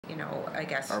know, I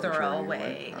guess Arbitrary thorough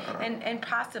way, and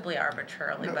possibly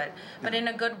arbitrarily, but in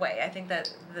a good way. I think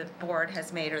that the board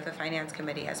has made, or the finance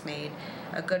committee has made,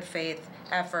 a good faith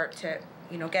effort to,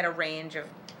 you know, get a range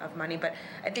of money. But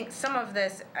I think some of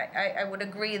this, I would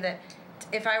agree that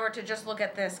if I were to just look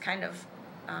at this kind of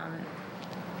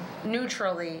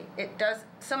neutrally, it does,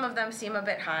 some of them seem a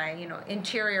bit high, you know,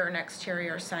 interior and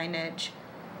exterior signage.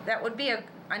 That would be a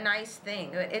nice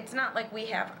thing. It's not like we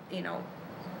have, you know,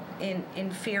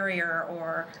 inferior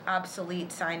or obsolete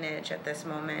signage at this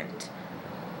moment.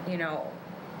 You know,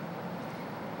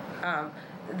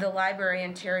 the library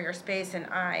interior space, and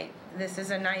this is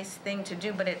a nice thing to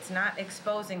do, but it's not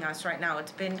exposing us right now.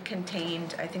 It's been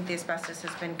contained. I think the asbestos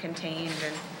has been contained,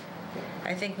 and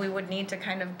I think we would need to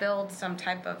kind of build some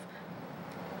type of,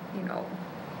 you know,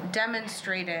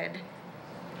 demonstrated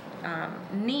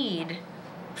need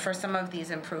for some of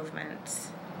these improvements.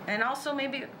 And also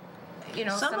maybe, you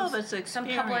know, some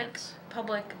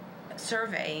public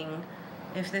surveying,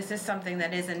 if this is something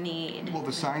that is a need. Well,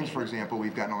 the signs, for example,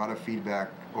 we've gotten a lot of feedback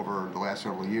over the last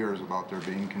several years about there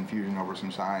being confusion over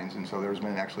some signs, and so there's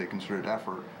been actually a concerted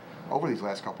effort over these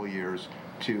last couple of years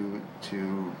to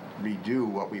redo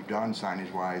what we've done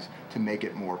signage-wise to make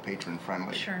it more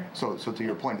patron-friendly. Sure. So to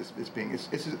your point,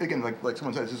 it's again, like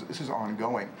someone said, this is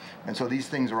ongoing, and so these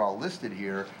things are all listed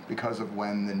here because of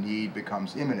when the need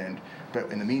becomes imminent.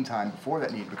 But in the meantime, before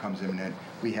that need becomes imminent,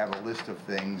 we have a list of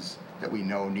things that we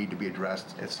know need to be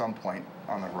addressed at some point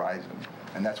on the horizon,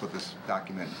 and that's what this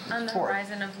document is for. On the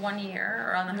horizon of 1 year,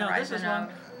 or on the horizon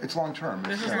of? It's long term.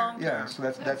 This is long term. Yeah, so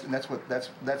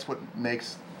that's what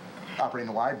makes operating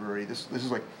the library. This is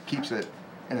what keeps it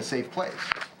in a safe place.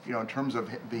 You know, in terms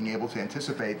of being able to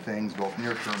anticipate things both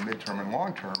near term, mid-term, and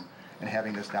long term, and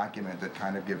having this document that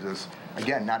kind of gives us,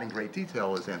 again, not in great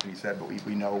detail as Anthony said, but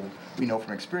we know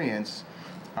from experience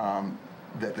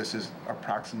that this is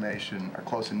approximation or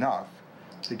close enough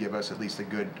to give us at least a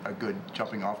good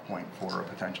jumping off point for a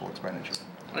potential expenditure.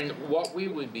 I mean, what we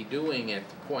would be doing at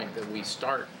the point that we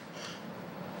start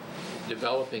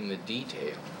developing the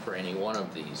detail for any one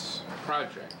of these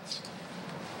projects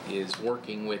is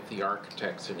working with the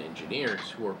architects and engineers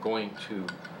who are going to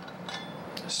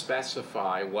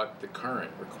specify what the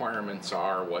current requirements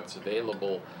are, what's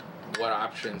available, what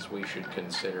options we should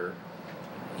consider,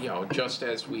 you know, just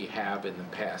as we have in the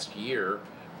past year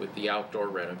with the outdoor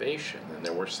renovation. And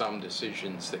there were some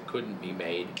decisions that couldn't be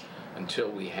made until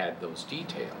we had those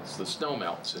details. The snow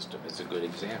melt system is a good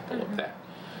example of that.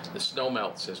 The snow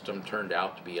melt system turned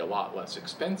out to be a lot less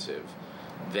expensive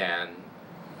than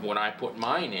when I put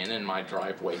mine in my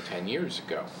driveway 10 years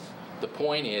ago. The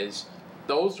point is,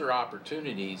 those are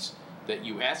opportunities that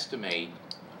you estimate,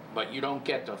 but you don't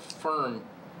get a firm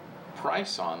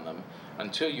price on them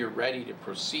until you're ready to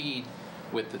proceed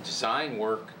with the design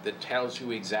work that tells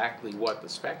you exactly what the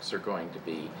specs are going to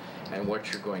be and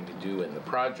what you're going to do in the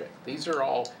project. These are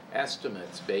all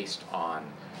estimates based on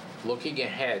looking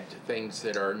ahead to things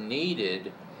that are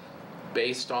needed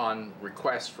based on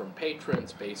requests from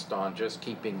patrons, based on just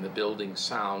keeping the building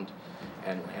sound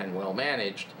and well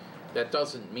managed. That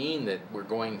doesn't mean that we're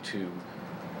going to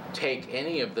take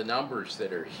any of the numbers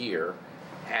that are here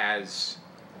as,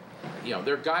 you know,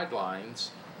 they're guidelines.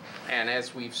 And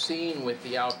as we've seen with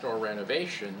the outdoor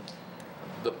renovation,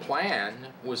 the plan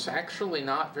was actually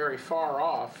not very far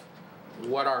off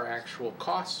what our actual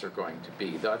costs are going to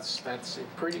be. That's a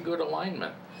pretty good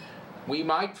alignment. We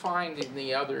might find in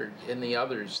the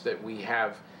others that we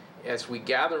have, as we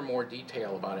gather more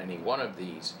detail about any one of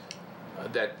these,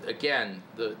 that again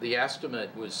the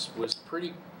estimate was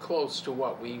pretty close to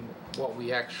what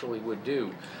we actually would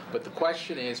do. But the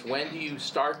question is, when do you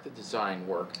start the design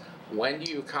work? When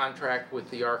do you contract with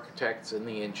the architects and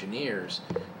the engineers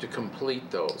to complete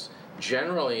those?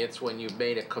 Generally, it's when you've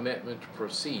made a commitment to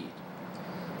proceed,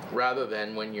 rather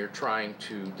than when you're trying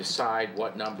to decide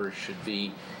what numbers should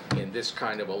be in this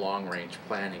kind of a long-range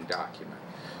planning document.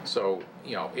 So,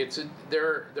 you know,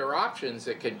 there are options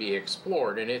that can be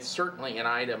explored, and it's certainly an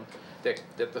item that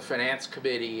the Finance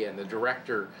Committee and the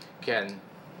Director can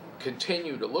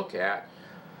continue to look at.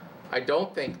 I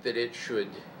don't think that it should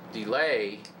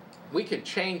delay. We can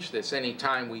change this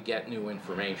anytime we get new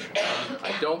information.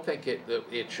 I don't think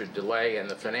it should delay, and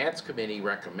the Finance Committee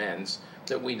recommends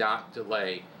that we not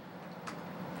delay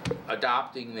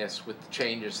adopting this with the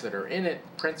changes that are in it,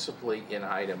 principally in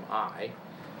item I,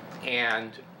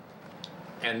 and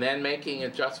then making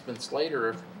adjustments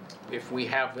later if we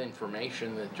have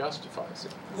information that justifies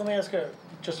it. Let me ask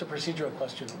just a procedural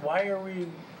question. Why are we,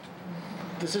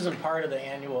 this isn't part of the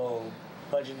annual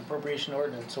budget and appropriation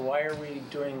ordinance, so why are we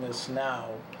doing this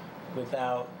now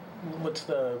without, what's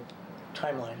the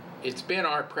timeline? it's been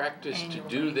our practice to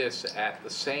do Annually. this at the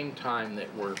same time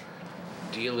that we're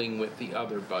dealing with the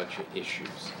other budget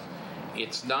issues.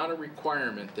 It's not a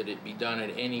requirement that it be done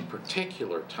at any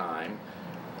particular time,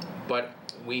 but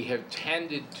we have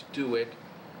tended to do it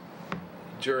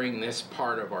during this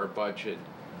part of our budget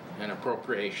and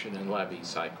appropriation and levy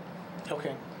cycle.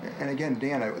 Okay. And again,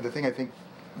 Dan, the thing I think,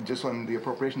 just on the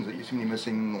appropriations that you see me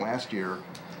missing last year,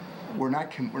 we're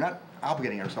not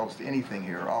obligating ourselves to anything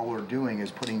here. All we're doing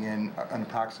is putting in an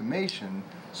approximation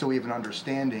so we have an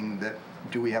understanding that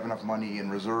do we have enough money in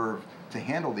reserve to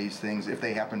handle these things if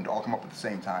they happen to all come up at the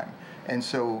same time. And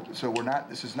so we're not,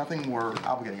 this is nothing we're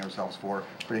obligating ourselves for,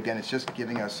 but again, it's just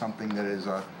giving us something that is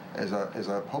a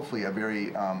hopefully a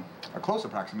very a close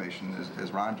approximation,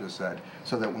 as Ron just said,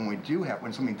 so that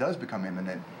when something does become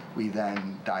imminent, we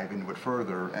then dive into it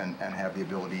further and have the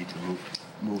ability to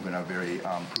move in a very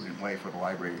prudent way for the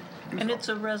library to do And so. it's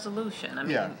a resolution. I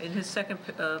mean, Yeah. in his second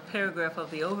paragraph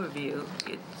of the overview,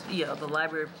 the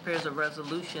library prepares a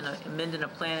resolution amending a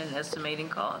plan and estimating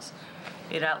costs.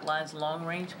 It outlines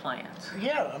long-range plans.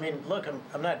 Yeah, I mean, look,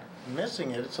 I'm not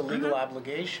missing it. It's a legal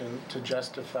obligation to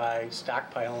justify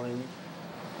stockpiling,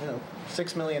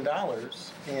 $6 million.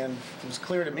 And it was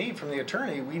clear to me from the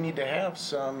attorney, we need to have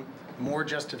some more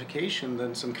justification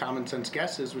than some common sense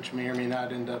guesses, which may or may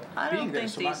not end up I being don't there.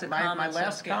 think So these are my common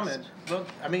last sense guesses. comment, look,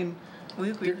 I mean,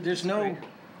 We agree. there's no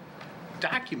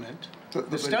document.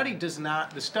 The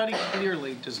study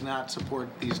clearly does not support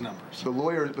these numbers. The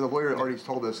lawyer already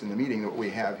told us in the meeting that what we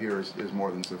have here is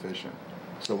more than sufficient.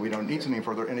 So we don't need something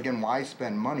further. And again, why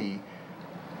spend money?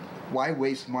 Why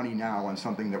waste money now on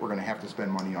something that we're going to have to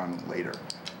spend money on later?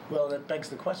 Well, that begs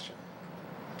the question.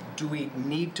 Do we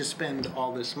need to spend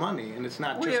all this money? And it's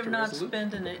not We just are a not resolution.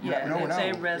 spending it yet. No, It's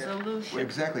a no. resolution.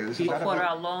 Exactly. This is Of not what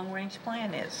about- our long-range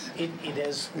plan is. It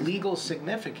has legal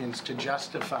significance to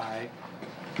justify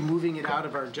moving it out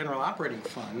of our general operating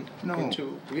fund No.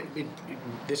 into,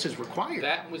 this is required.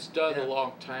 That was done a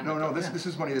long time ago. No, this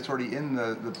is money that's already in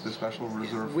the special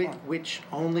reserve fund. Which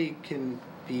only can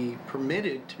be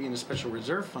permitted to be in a special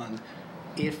reserve fund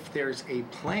if there's a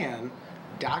plan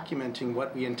documenting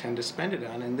what we intend to spend it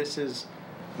on, and this is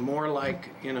more like,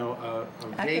 a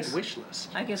I vague guess- wish list.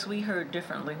 I guess we heard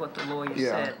differently what the lawyer Yeah.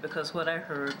 said, because what I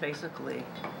heard, basically,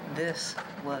 this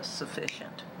was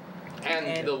sufficient.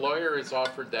 And the lawyer has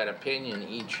offered that opinion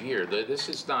each year. This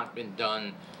has not been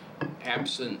done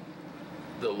absent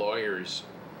the lawyer's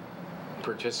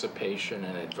participation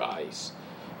and advice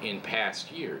in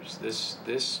past years.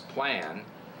 This plan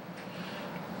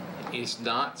is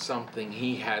not something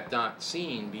he had not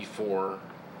seen before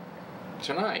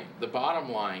tonight. The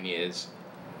bottom line is,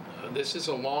 this is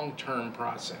a long-term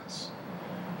process.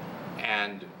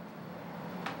 And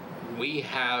we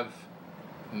have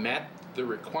met the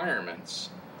requirements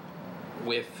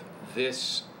with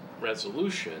this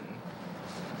resolution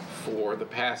for the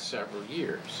past several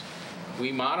years.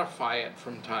 We modify it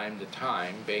from time to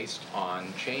time based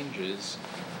on changes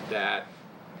that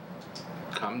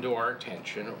come to our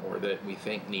attention or that we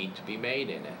think need to be made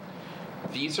in it.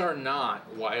 These are not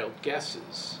wild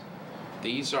guesses.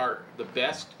 These are the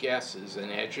best guesses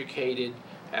and educated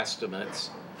estimates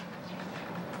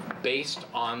based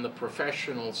on the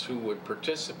professionals who would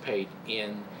participate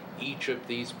in each of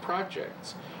these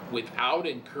projects without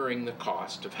incurring the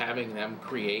cost of having them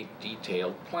create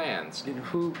detailed plans. And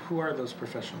who are those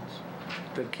professionals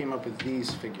that came up with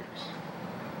these figures?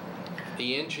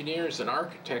 The engineers and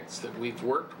architects that we've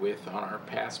worked with on our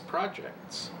past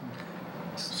projects.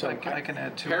 So I can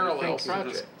add two Parallel other things to this.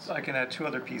 projects. I can add two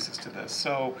other pieces to this.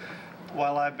 So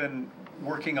while I've been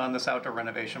working on this outdoor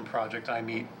renovation project, I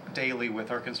meet daily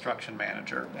with our construction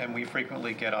manager, and we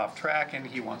frequently get off track, and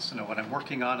he wants to know what I'm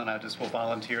working on, and I just will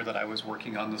volunteer that I was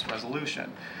working on this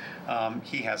resolution.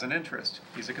 He has an interest.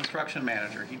 He's a construction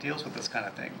manager. He deals with this kind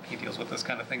of thing. He deals with this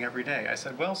kind of thing every day. I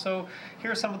said, well, so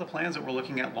here are some of the plans that we're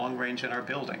looking at long range in our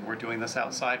building. We're doing this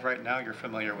outside right now. You're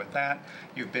familiar with that.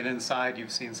 You've been inside.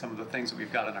 You've seen some of the things that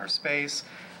we've got in our space.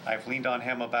 I've leaned on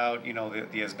him about,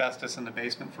 the asbestos in the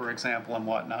basement, for example, and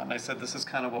whatnot. And I said, this is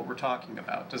kind of what we're talking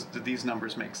about. Do these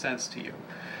numbers make sense to you?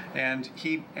 And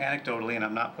he anecdotally, and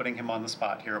I'm not putting him on the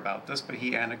spot here about this, but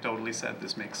he anecdotally said,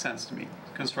 this makes sense to me,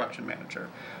 construction manager.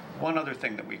 One other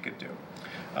thing that we could do.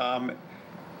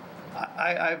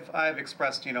 I've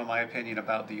expressed, my opinion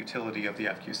about the utility of the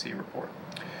FQC report.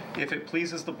 If it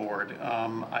pleases the board,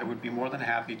 I would be more than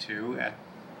happy to,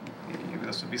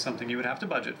 this would be something you would have to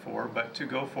budget for, but to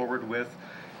go forward with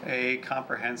a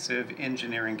comprehensive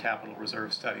engineering capital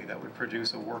reserve study that would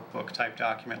produce a workbook type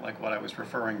document like what I was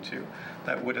referring to,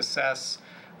 that would assess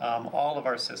all of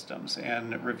our systems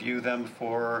and review them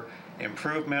for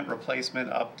improvement, replacement,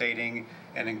 updating,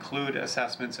 and include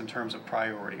assessments in terms of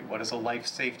priority. What is a life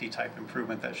safety type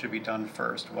improvement that should be done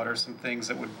first? What are some things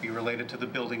that would be related to the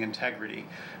building integrity,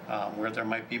 where there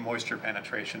might be moisture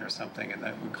penetration or something, and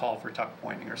that would call for tuck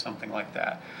pointing or something like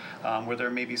that? Where there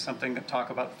may be something that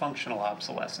talk about functional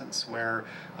obsolescence, where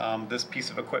this piece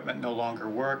of equipment no longer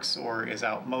works or is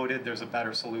outmoded, there's a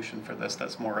better solution for this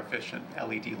that's more efficient,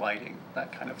 LED lighting,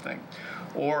 that kind of thing.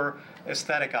 Or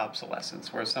aesthetic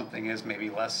obsolescence, where something is maybe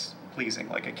less pleasing,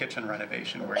 like a kitchen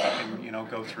renovation, where you can, you know,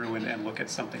 go through and look at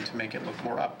something to make it look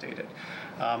more updated.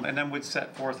 And then would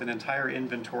set forth an entire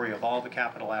inventory of all the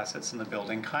capital assets in the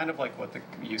building, kind of like what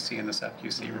you see in this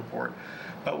FQC report,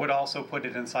 but would also put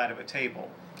it inside of a table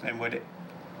and would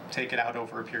take it out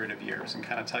over a period of years and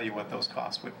kind of tell you what those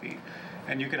costs would be.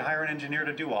 And you could hire an engineer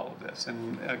to do all of this.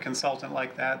 And a consultant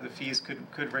like that, the fees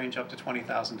could range up to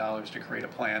 $20,000 to create a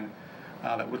plan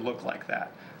that would look like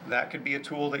that. That could be a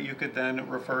tool that you could then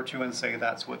refer to and say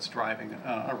that's what's driving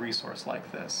a resource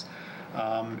like this.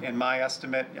 In my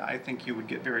estimate, I think you would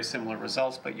get very similar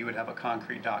results, but you would have a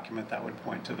concrete document that would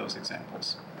point to those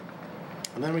examples.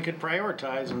 And then we could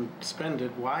prioritize and spend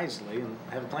it wisely and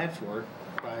have a plan for it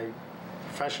by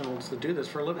professionals that do this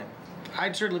for a living.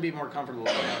 I'd certainly be more comfortable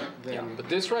with that than... Yeah, but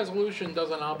this resolution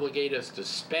doesn't obligate us to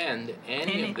spend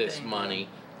any of this Anything. money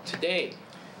today.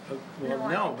 Well,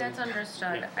 I no, think that's but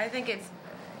understood. yeah. I think it's,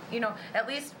 you know, at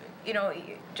least, you know,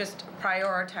 just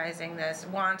prioritizing this,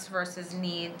 wants versus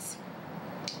needs.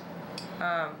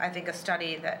 I think a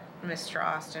study that Mr.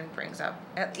 Austin brings up,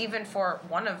 even for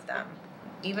one of them,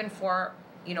 even for,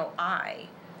 you know, I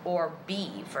or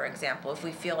B, for example, if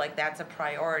we feel like that's a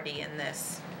priority in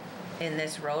this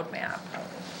roadmap.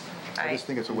 I just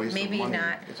think it's a waste of maybe money.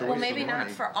 not. It's a Well, waste of maybe not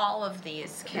money. for all of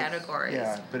these categories.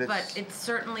 Yeah, but it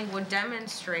certainly would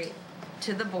demonstrate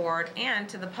to the board and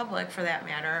to the public, for that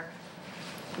matter,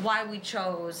 why we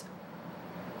chose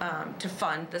to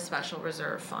fund the special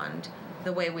reserve fund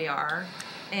the way we are,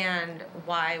 and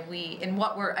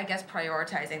what we're, I guess,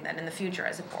 prioritizing then in the future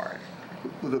as a board.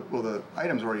 Well, the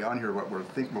items already on here, what we're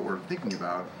thinking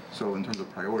about. So in terms of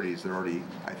priorities, they're already,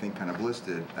 I think, kind of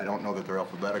listed. I don't know that they're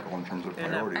alphabetical in terms of They're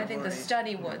not. priority. I think the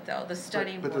study would, though. The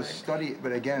study but would. the study,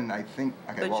 but again, I think.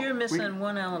 Okay, But well, you're missing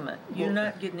one element. You're well,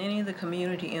 not getting any of the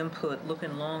community input,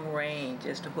 looking long range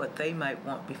as to what they might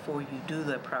want before you do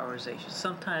that prioritization.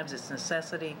 Sometimes it's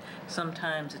necessity,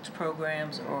 sometimes it's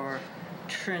programs or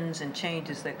trends and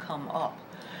changes that come up.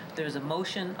 There's a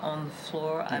motion on the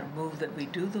floor. I move that we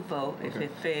do the vote. If Okay.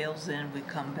 it fails, then we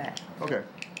come back. Okay.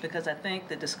 Because I think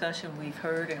the discussion we've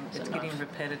heard, and it's getting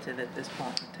repetitive at this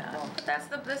point in time.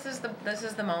 But this is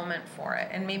the moment for it.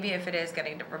 And maybe if it is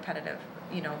getting repetitive,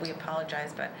 you know, we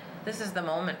apologize, but this is the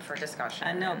moment for discussion.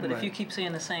 I know, but if Right. you keep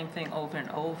saying the same thing over and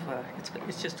over,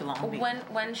 it's just a long beat.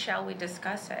 When shall we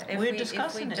discuss it? We're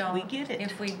discussing it. Don't, We get it.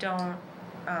 If we don't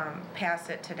pass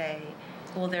it today,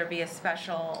 will there be a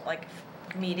special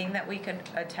meeting that we could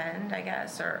attend? I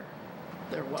guess, or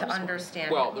there was to one.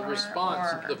 understand. Well, it the more,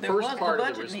 response, or- the There was first the part of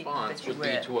the budget meeting response that you would be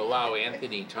read. to allow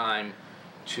Anthony time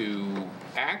to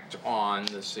act on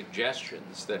the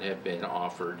suggestions that have been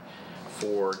offered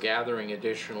for gathering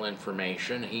additional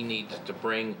information. He needs to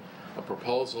bring a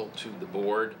proposal to the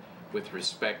board with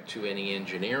respect to any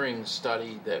engineering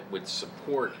study that would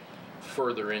support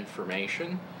further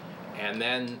information. And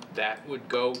then that would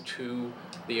go to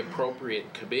the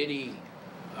appropriate committee.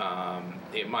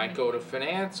 It might go to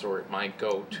finance, or it might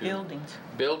go to Buildings.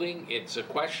 building. It's a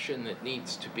question that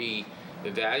needs to be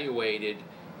evaluated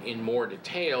in more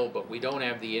detail, but we don't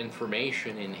have the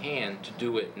information in hand to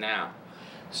do it now.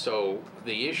 So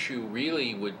the issue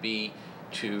really would be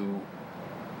to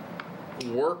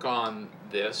work on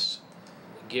this,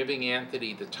 giving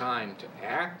Anthony the time to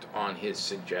act on his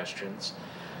suggestions,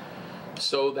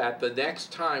 so that the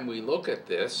next time we look at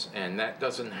this, and that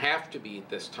doesn't have to be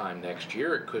this time next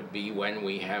year, it could be when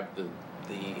we have the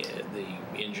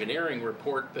engineering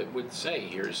report that would say,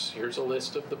 here's a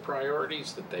list of the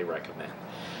priorities that they recommend.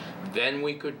 Then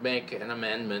we could make an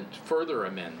amendment, further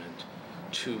amendment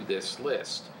to this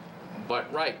list.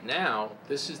 But right now,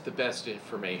 this is the best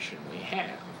information we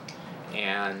have.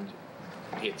 And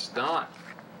it's not,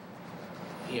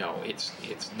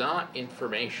 it's not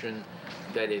information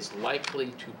that is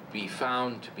likely to be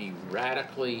found to be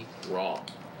radically wrong.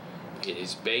 It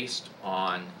is based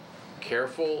on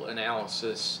careful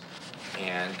analysis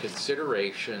and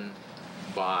consideration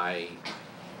by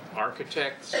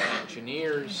architects,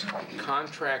 engineers,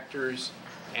 contractors,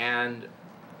 and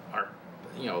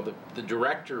the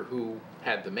director who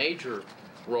had the major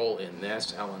role in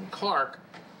this, Ellen Clark,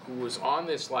 who was on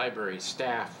this library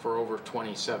staff for over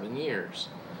 27 years.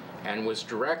 and was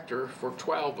director for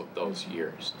 12 of those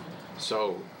years.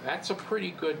 So that's a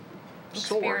pretty good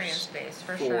Experience source base,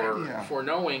 for sure. Yeah. for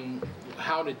knowing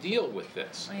how to deal with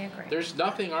this. I agree. There's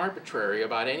nothing arbitrary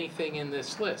about anything in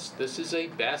this list. This is a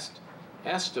best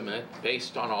estimate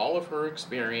based on all of her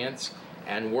experience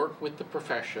and work with the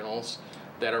professionals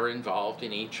that are involved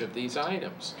in each of these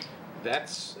items.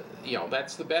 That's, you know,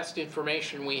 that's the best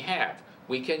information we have.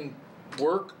 We can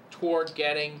work toward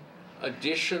getting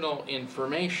additional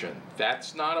information.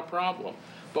 That's not a problem,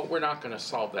 but we're not going to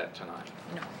solve that tonight.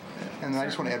 No. And I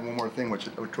just want to add one more thing, which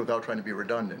without trying to be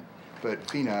redundant. But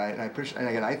Fina, and I appreciate, and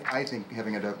again, I think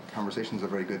having a conversation is a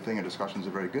very good thing, a discussion is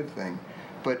a very good thing.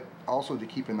 But also to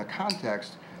keep in the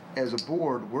context, as a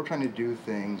board, we're trying to do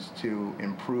things to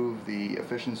improve the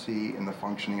efficiency and the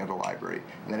functioning of the library.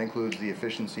 And that includes the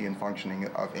efficiency and functioning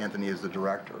of Anthony as the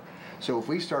director. So if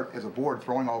we start, as a board,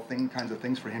 throwing all kinds of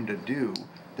things for him to do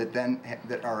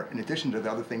that are in addition to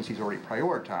the other things he's already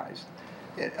prioritized,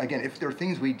 again, if there are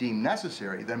things we deem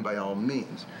necessary, then by all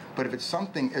means. But if it's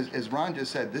something, as Ron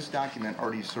just said, this document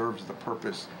already serves the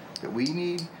purpose that we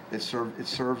need. It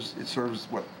serves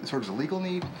the legal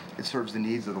need. It serves the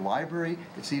needs of the library.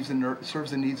 It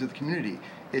serves the needs of the community.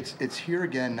 It's here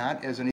again not as an